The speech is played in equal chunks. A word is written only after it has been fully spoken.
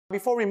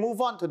Before we move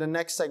on to the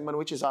next segment,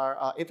 which is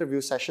our interview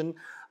session,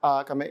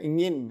 kami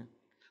ingin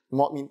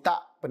mau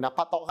minta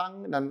pendapat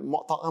orang dan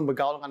mau orang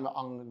bergaul dengan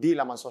orang di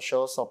laman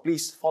sosial. So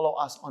please follow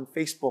us on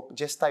Facebook.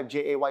 Just type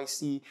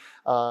JayC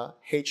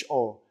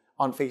Ho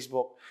on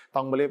Facebook.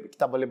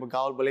 Kita boleh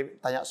bergaul, boleh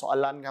tanya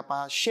soalan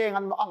apa, share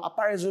dengan orang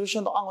apa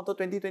resolution orang untuk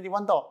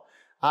 2021 tu.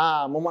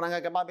 Mau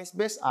menanggapi apa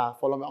best-best,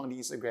 follow me on the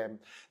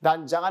Instagram.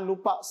 Dan jangan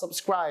lupa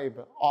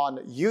subscribe on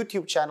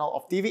YouTube channel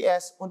of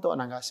TVS untuk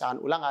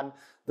menanggapi ulangan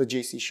The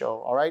JayC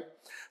Show, alright?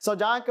 So,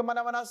 jangan ke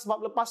mana-mana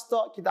sebab lepas tu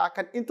kita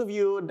akan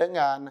interview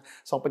dengan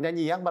seorang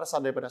penyanyi yang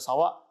berasal daripada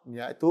Sarawak,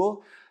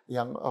 iaitu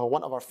yang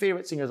one of our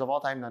favorite singers of all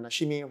time,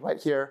 Nanasheme,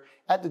 right here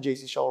at The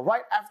JayC Show,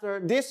 right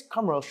after this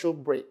commercial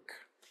break.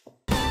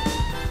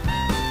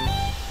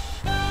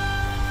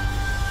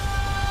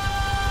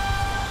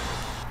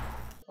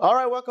 All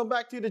right, welcome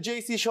back to the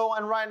JayC Show,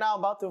 and right now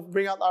about to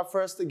bring out our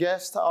first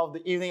guest of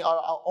the evening,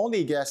 our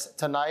only guest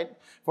tonight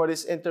for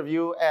this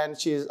interview, and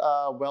she's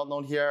well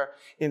known here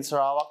in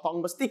Sarawak.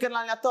 Tong pastikan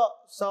lang to.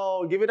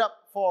 So give it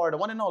up for the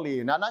one and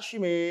only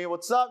Nanasheme.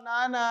 What's up,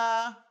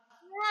 Nana?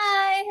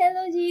 Hi,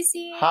 hello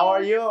JayC. How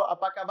are you?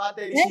 Apa kabar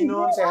di sini?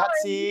 Sehat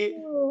si?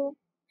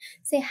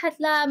 Sehat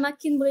lah,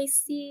 makin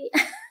bersih.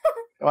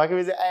 Makin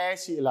bersih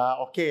si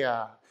lah. Okay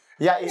ah.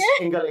 Ya, is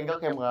angle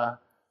camera.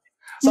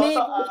 So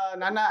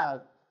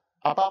Nana.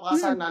 Apa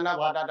perasaan Nana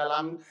berada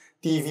dalam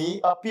TV,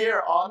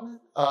 appear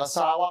on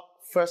Sarawak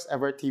first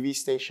ever TV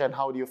station?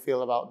 How do you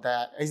feel about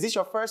that? Is this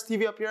your first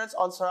TV appearance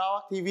on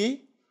Sarawak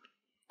TV?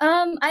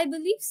 I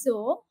believe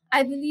so.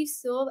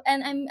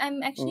 And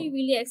I'm actually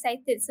really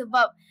excited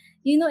sebab,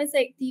 you know, it's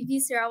like TV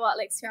Sarawak,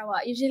 like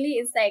Sarawak.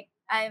 Usually it's like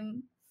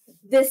I'm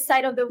this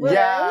side of the world.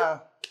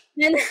 Yeah,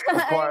 and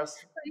of course.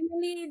 I'm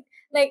finally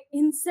like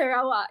in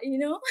Sarawak, you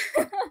know?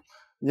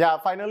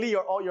 Yeah, finally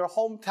your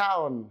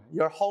hometown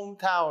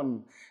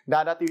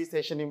ada TV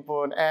station ni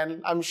pun,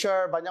 and I'm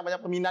sure banyak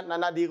peminat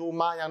Nana di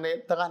rumah yang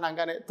tengah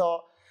nanggan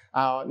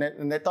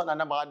neto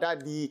Nana berada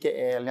di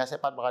KL, yang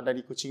sempat berada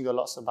di Kuching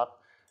dulu sebab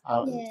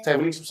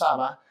traveling susah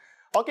mah.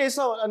 Okay,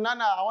 so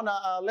Nana, I wanna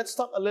let's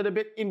talk a little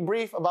bit in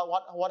brief about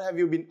what have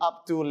you been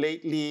up to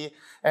lately,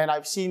 and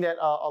I've seen that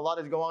a lot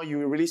is going on.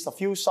 You released a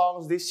few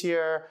songs this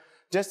year.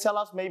 Just tell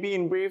us maybe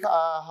in brief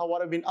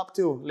what have you been up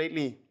to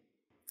lately.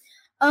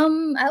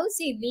 I would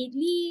say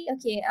lately,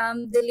 okay,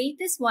 the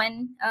latest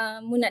one,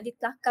 muna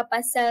ditlaka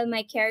pasal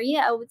my career,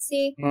 I would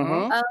say,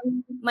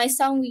 my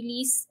song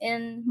released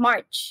in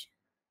March.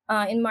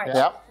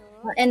 Yep.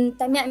 And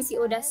Tanya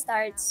MCO dah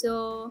start,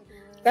 so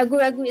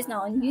Ragu-Ragu is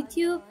now on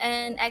YouTube,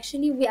 and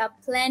actually we are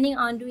planning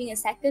on doing a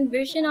second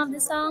version of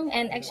the song,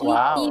 and actually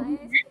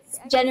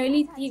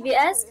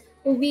TVS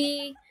will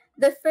be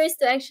the first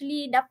to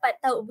actually dapat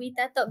tahu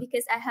berita tu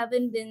because I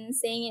haven't been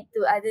saying it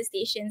to other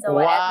stations or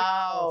whatever.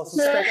 Wow,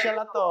 so special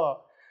lah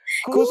to.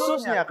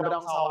 Khususnya kepada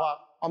orang Sarawak.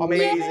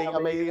 Amazing.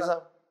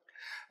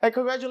 Hey,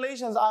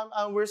 congratulations.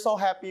 We're so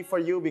happy for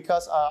you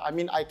because I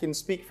mean I can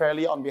speak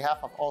fairly on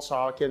behalf of all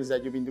Sarawakians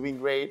that you've been doing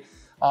great.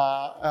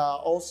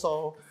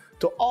 Also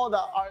to all the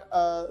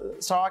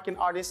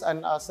Sarawakian artists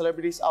and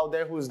celebrities out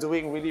there who's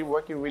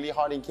working really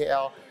hard in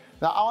KL.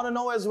 Now, I want to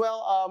know as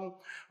well,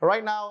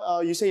 right now,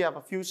 you say you have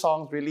a few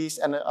songs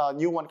released and a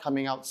new one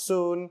coming out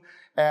soon.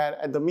 And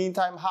in the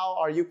meantime, how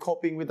are you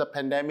coping with the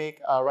pandemic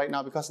right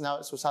now? Because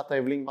now susah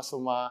traveling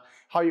masuma.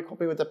 How are you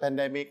coping with the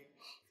pandemic?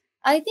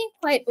 I think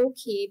quite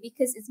okay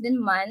because it's been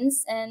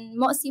months and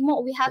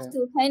we have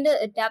to kind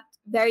of adapt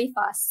very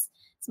fast.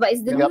 But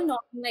it's the new norm.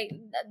 Like,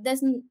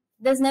 there's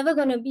never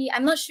going to be,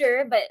 I'm not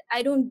sure, but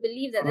I don't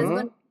believe that there's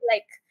going to be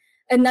like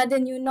another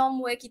new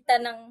norm where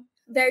kita nang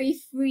very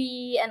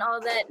free and all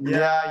that.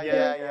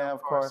 Yeah, of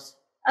course.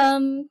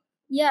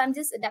 Yeah, I'm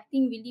just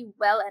adapting really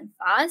well and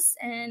fast.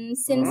 And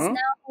since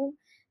now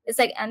it's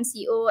like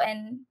MCO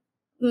and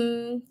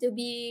to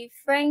be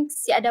frank,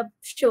 si ada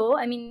show.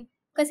 I mean,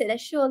 kasi ada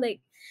show like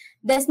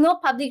there's no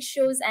public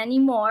shows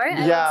anymore.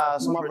 Yeah,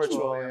 semua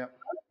virtual. Yeah.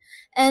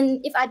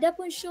 And if ada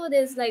pun show,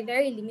 there's like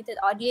very limited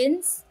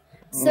audience.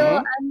 So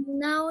I'm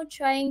now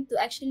trying to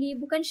actually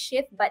bukan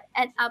shift but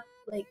add up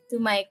like to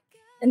my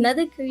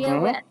another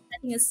career where I'm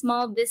starting a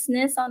small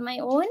business on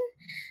my own.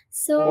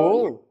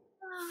 So,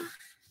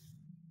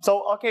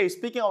 So, okay,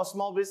 speaking of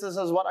small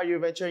businesses, what are you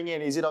venturing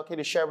in? Is it okay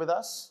to share with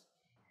us?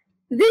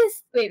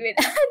 This.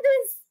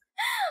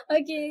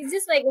 Okay, it's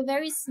just like a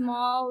very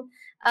small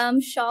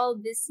shawl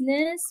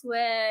business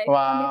where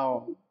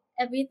I do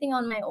everything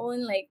on my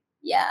own. Like,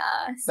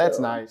 yeah. So. That's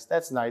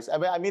nice.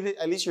 I mean,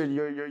 at least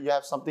you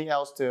have something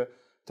else to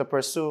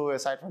pursue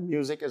aside from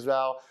music as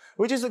well,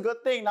 which is a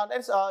good thing. Now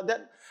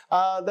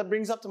that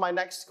brings up to my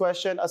next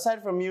question.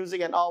 Aside from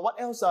music and all,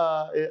 what else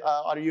are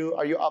you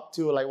up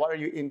to? Like, what are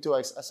you into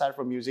aside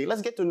from music?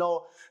 Let's get to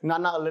know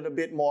Nana a little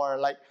bit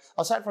more. Like,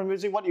 aside from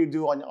music, what do you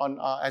do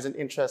on as an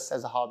interest,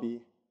 as a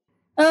hobby?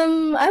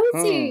 I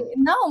would say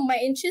now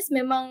my interest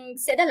memang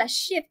adalah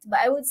shift,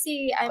 but I would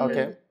say I've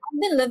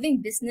been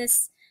loving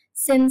business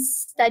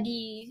since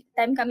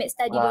time kami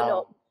study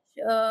dulu.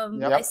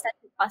 I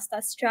started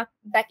pasta struck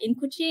back in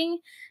Kuching,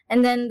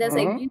 and then there's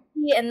like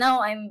beauty, and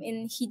now I'm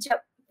in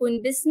hijab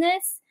pun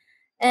business.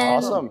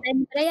 Awesome.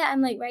 And yeah,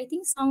 I'm like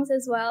writing songs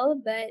as well.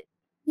 But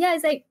yeah,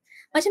 it's like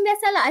macam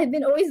biasa lah. I've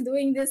been always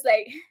doing this,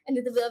 like a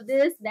little bit of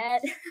this,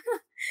 that.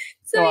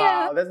 So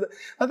yeah.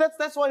 Wow,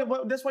 that's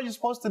what you're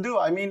supposed to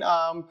do. I mean,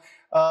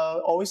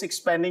 always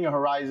expanding your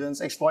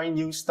horizons, exploring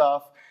new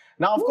stuff.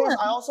 Now, of course,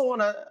 I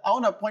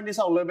wanna point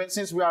this out a little bit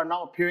since we are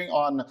now appearing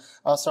on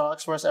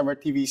Sarawak's first ever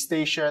TV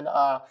station.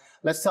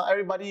 Let's tell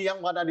everybody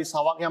yang berada di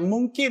Sarawak yang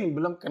mungkin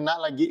belum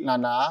kenal lagi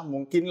Nana,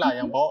 mungkin lah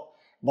yang bawa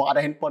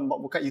ada handphone, bawa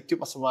buka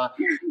YouTube apa semua.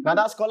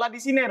 Nana sekolah di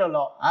sini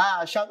dulu.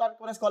 Shout out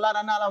kepada sekolah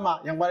Nana lama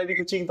yang berada di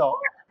Kuching tu.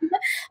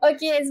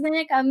 Okay,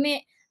 sebenarnya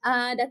kami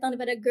datang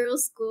daripada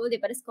girls school,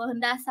 daripada sekolah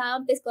rendah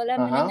sampai sekolah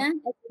menengah,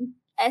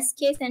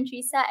 SK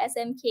Sentrisa,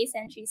 SMK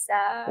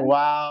Sentrisa.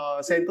 Wow,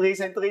 sentri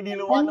di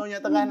luar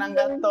nya tengah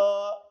nanggat tu.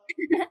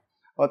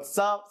 What's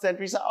up,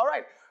 Sentrisa? All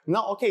right.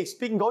 Now, okay,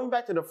 going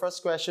back to the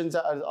first questions,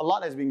 a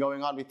lot has been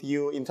going on with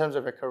you in terms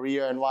of your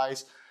career and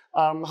wise.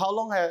 How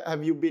long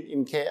have you been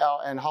in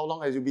KL, and how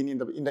long have you been in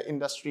the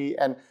industry,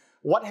 and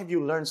what have you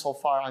learned so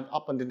far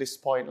up until this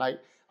point? Like,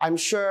 I'm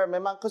sure,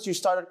 memang, because you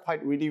started quite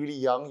really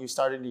young. You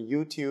started in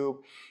YouTube,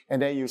 and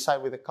then you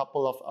signed with a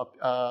couple of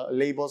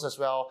labels as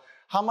well.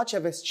 How much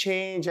have it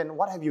changed, and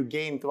what have you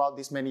gained throughout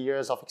these many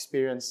years of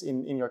experience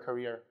in your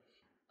career?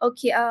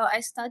 Okay,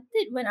 I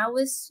started when I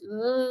was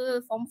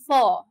Form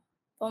 4.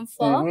 Form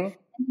 4. Mm-hmm.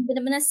 And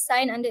benar-benar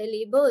sign under a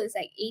label is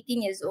like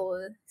 18 years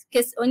old.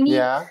 Because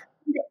only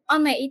on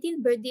my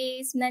 18th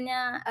birthday,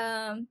 sebenarnya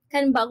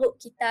kan baru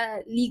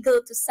kita legal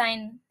to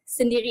sign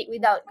sendiri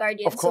without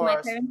guardians. Of course, so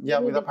my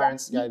parents without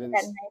parents'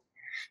 guidance.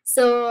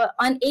 So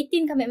on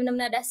 18 kami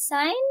benar-benar dah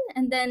sign,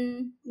 and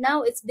then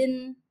now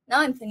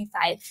I'm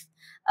 25.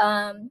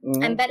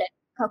 I'm bad at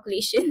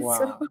calculation. Wow.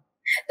 So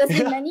that's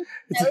been many.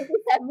 I would say 7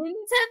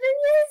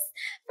 years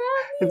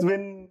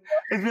probably.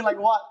 It's been like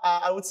what?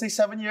 I would say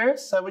 7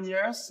 years. 7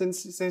 years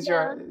since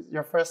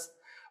your first.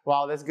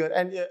 Wow, that's good.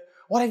 And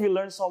what have you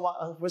learned so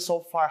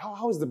far?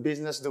 How is the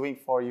business doing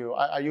for you?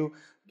 Are you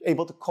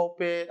able to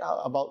cope it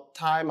about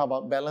time,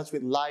 about balance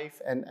with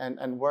life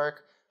and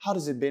work? How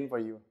has it been for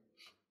you?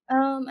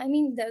 I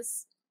mean,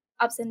 there's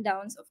ups and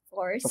downs, of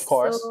course. Of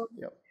course. So,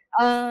 yep.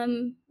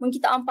 When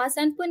kita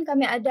ampasan pun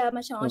kami ada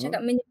macam orang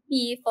cakap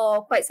menyepi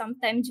for quite some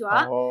time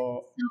juga.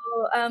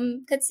 So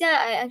kasi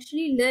I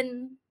actually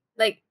learn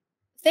like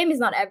fame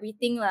is not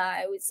everything lah.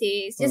 I would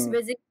say it's just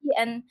rezeki,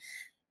 and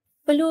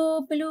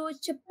perlu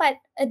cepat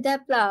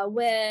adapt lah.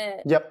 Where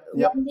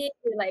one day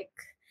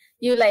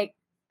you're like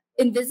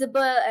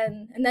invisible,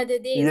 and another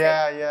day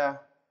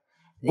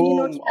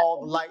boom,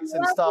 all the lights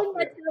and stuff.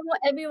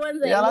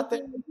 Everyone's like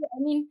looking at you. I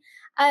mean,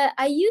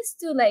 I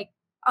used to like,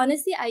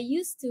 honestly,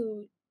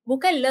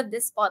 bukan love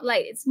the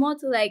spotlight. It's more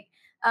to like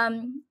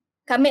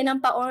kami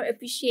nampak orang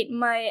appreciate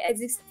my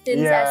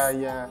existence as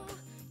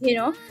you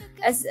know,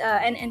 as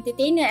an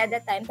entertainer at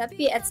that time.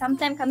 Tapi at some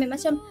time kami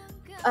macam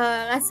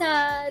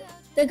rasa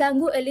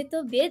terganggu a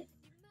little bit.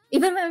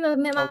 Even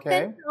memang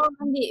kan orang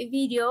ambil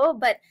video,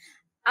 but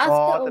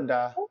after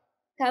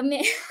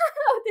kami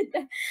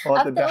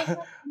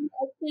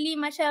actually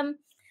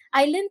macam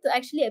I learned to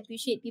actually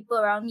appreciate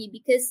people around me,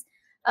 because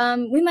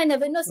we might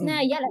never know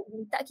sebenarnya yalah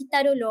minta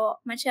kita dulu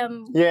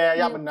macam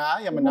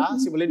benar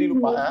si boleh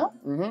dilupa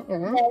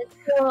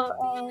So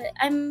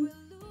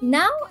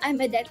I'm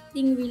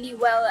adapting really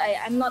well.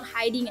 I'm not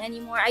hiding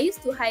anymore. I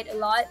used to hide a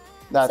lot.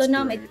 That's so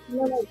now great.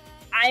 like,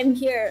 I'm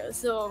here.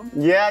 So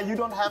you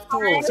don't have to.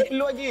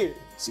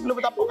 Siklo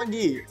betapa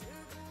lagi.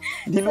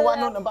 Di luar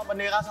nun nampak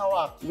bendera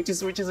Sarawak, which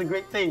is a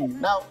great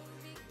thing. Now,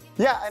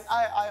 and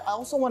I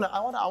also wanna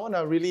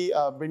really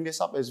bring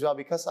this up as well,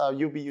 because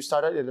you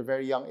started at a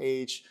very young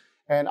age,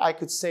 and I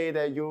could say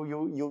that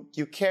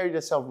you carried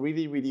yourself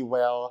really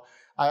well.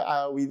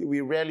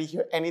 We rarely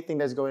hear anything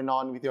that's going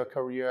on with your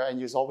career, and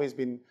you've always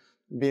been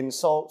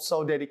so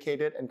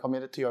dedicated and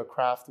committed to your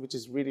craft, which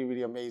is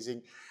really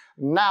amazing.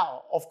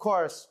 Now, of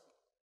course,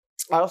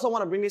 I also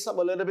want to bring this up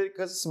a little bit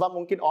because sebab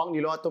mungkin orang di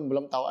luar tu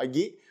belum tahu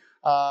lagi.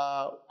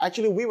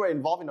 Actually, we were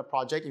involved in a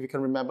project, if you can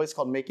remember. It's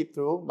called Make It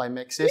Through by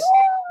Maxis.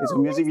 It's a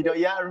music video.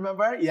 Yeah,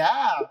 remember?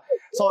 Yeah.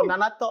 So,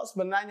 Nana to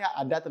sebenarnya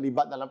ada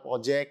terlibat dalam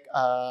projek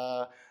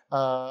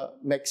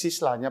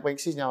Maxis lah.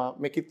 Maxis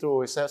Make It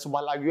Through.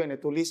 Sebuah lagu yang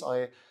ditulis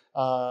oleh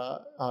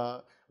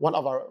one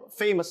of our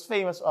famous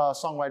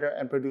songwriter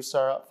and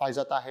producer,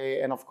 Faiza Tahe,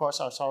 and of course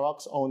our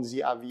Sarawak's own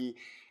ZRV.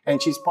 And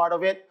she's part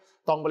of it.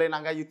 Tong boleh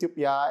nangga YouTube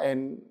ya,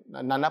 and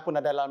Nana pun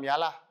ada dalam ya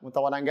lah.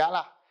 Muntawa nangga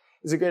lah.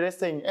 It's the greatest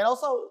thing. And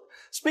also,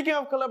 speaking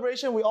of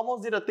collaboration, we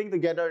almost did a thing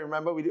together.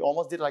 Remember, we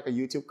almost did like a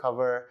YouTube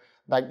cover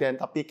back then.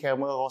 Tapi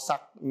kamera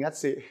rosak. Ingat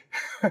sih?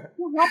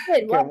 What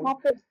happened?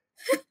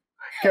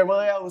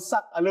 Kamera yang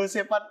rusak. Lalu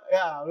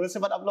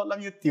sempat upload dalam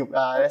YouTube.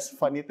 That's a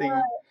funny thing.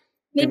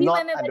 Maybe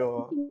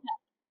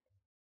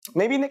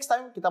maybe next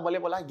time kita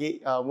boleh lagi.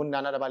 Mun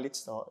Nana dah balik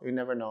so you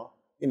never know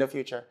in the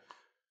future.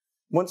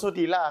 Mun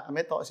sudi lah,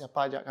 kami tahu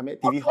siapa aja. Kami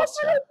TV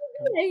host ya.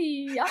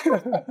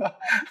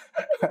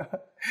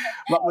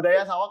 Mak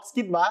budaya Sarawak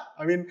sikit ba?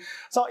 I mean,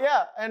 so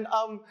yeah, and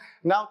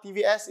now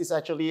TVS is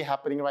actually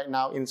happening right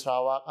now in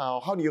Sarawak.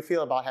 How do you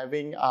feel about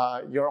having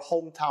your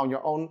hometown,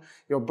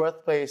 your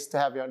birthplace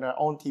to have your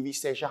own TV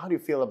station? How do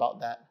you feel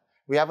about that?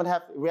 We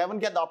haven't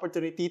get the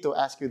opportunity to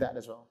ask you that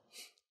as well.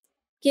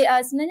 Okay,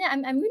 sebenarnya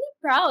I'm really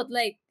proud.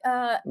 Like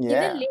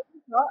even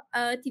later,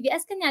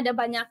 TVS kan ada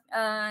banyak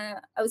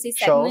I would say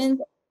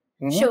segments,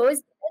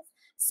 shows.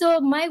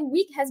 So my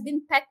week has been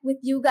packed with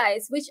you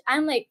guys, which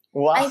I'm like,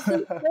 wow. I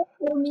feel so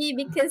for me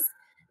because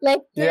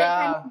like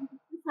kind of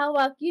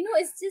Sarawak, you know,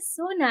 it's just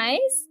so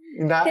nice.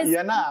 Because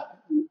I've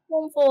been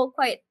home for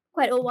quite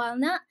a while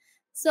now.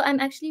 So I'm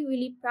actually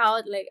really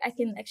proud. Like I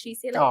can actually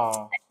say like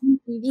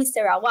TV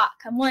Sarawak.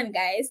 Come on,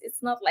 guys.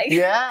 It's not like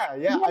yeah.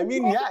 I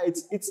mean, yeah,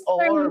 it's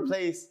all over the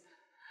place.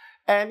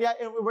 And yeah,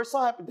 we're so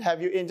happy to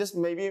have you in. Just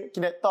maybe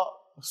kita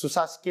talk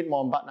susah sikit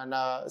mau mbak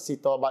Nana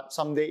sito, but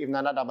someday if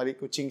Nana dah balik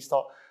Kuching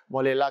store,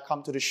 boleh lah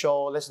come to the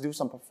show. Let's do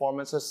some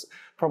performances,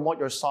 promote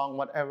your song,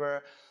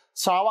 whatever.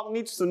 Sarawak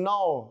needs to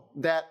know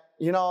that,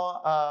 you know,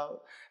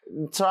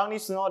 Sarawak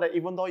needs to know that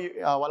even though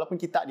walaupun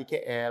kita di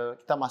KL,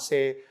 kita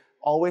masih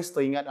always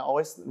teringat and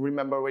always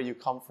remember where you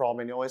come from,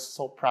 and you're always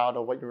so proud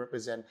of what you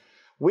represent.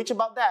 Which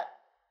about that,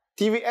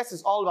 TVS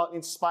is all about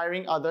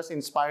inspiring others,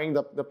 inspiring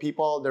the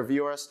people, the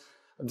viewers.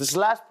 This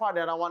last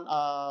part that I want,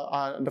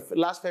 the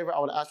last favor I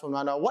would ask from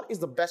Nana, what is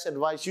the best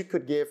advice you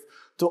could give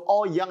to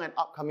all young and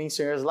upcoming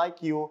singers like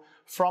you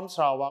from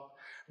Sarawak?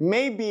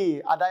 Maybe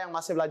ada yang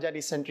masih belajar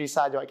di Sentri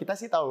saja, kita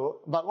sih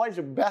tahu, but what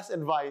is your best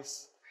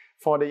advice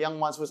for the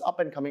young ones who's up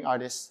and coming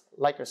artists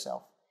like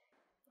yourself?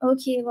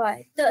 Okay,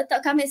 why?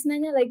 Tak kami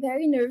sebenarnya like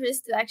very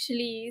nervous to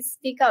actually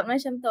speak out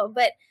macam tu,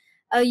 but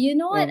you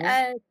know what?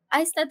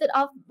 I started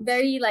off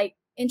very like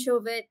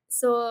introvert,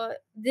 so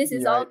this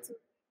is all to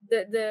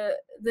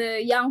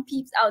the young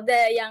peeps out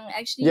there yang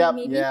actually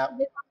maybe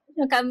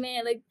kami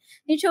like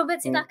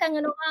introvert silakan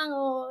dengan orang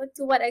or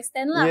to what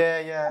extent lah.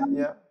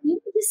 You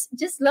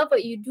just love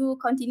what you do,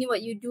 continue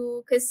what you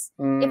do, because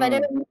if I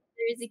don't know,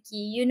 there is a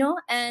key, you know,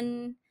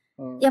 and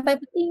yang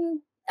paling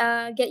penting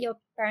get your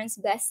parents'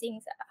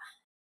 blessings.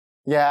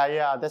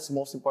 Yeah, that's the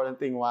most important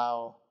thing.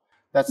 Wow,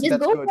 that's good.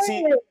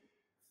 See,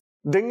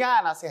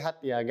 dengar nasihat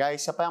ya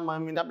guys, siapa yang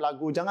meminta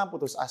lagu jangan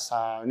putus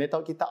asa. Ini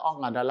tahu kita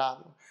adalah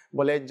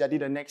boleh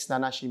jadi the next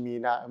Nanasheme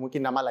na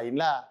mungkin nama lain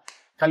lah.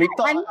 Kali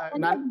itu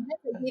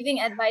giving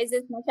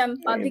advices macam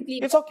publicly.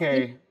 It's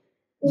okay.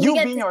 You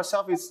being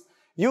yourself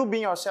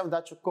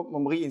that cukup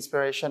memberi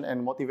inspiration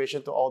and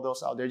motivation to all those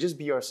out there. Just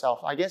be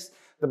yourself. I guess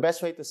the best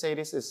way to say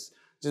this is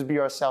just be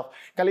yourself.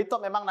 Kali itu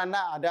memang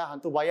Nana ada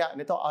hantu bayak.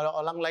 Ini tahu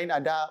orang lain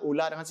ada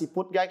ular dengan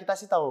siput guys, kita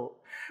sih tahu.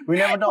 We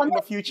never know in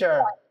the future.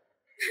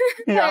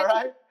 Yeah,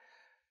 right?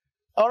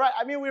 All right,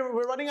 I mean,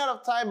 we're running out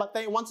of time, but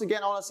once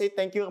again, I want to say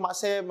thank you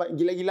makasih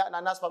gila-gila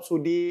Nana sebab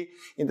sudi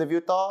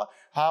interview to.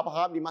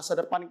 Harap-harap di masa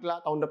depan,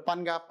 tahun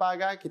depan ke apa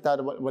ke, kita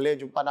boleh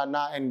jumpa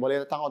Nana and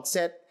boleh datang on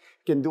set.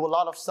 Can do a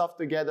lot of stuff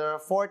together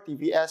for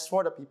TVS,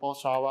 for the people of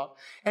Sarawak.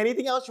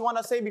 Anything else you want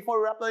to say before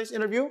we wrap up this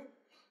interview?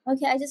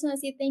 Okay, I just want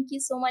to say thank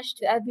you so much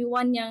to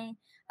everyone yang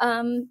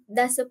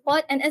dah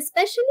support, and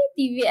especially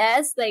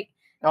TVS, like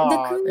the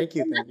crew. Thank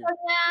you.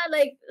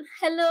 Like,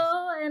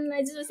 hello, and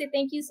I just want to say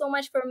thank you so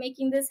much for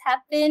making this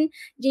happen.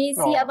 JayC,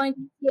 Abang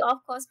JayC,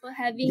 of course, for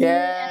having me.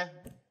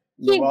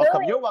 You're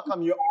welcome. You're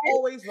welcome. You're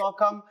always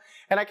welcome.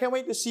 And I can't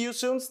wait to see you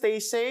soon.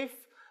 Stay safe.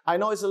 I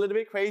know it's a little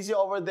bit crazy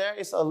over there.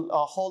 It's a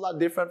whole lot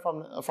different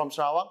from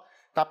Sarawak.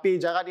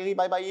 Tapi jaga diri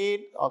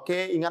baik-baik.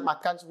 Okay, ingat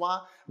makan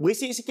semua.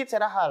 Berisi sikit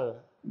saya dah hal.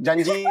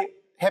 Janji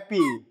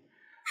happy.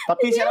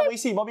 Tapi saya dah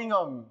berisi, Bo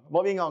bingung.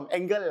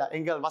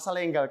 Angle,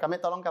 masalah angle.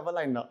 Kami tolong cover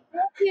line tak?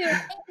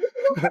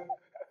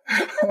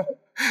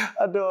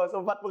 Aduh,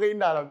 sempat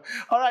berindah.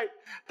 Alright,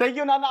 thank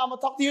you Nana. I'm gonna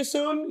talk to you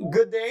soon.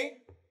 Good day.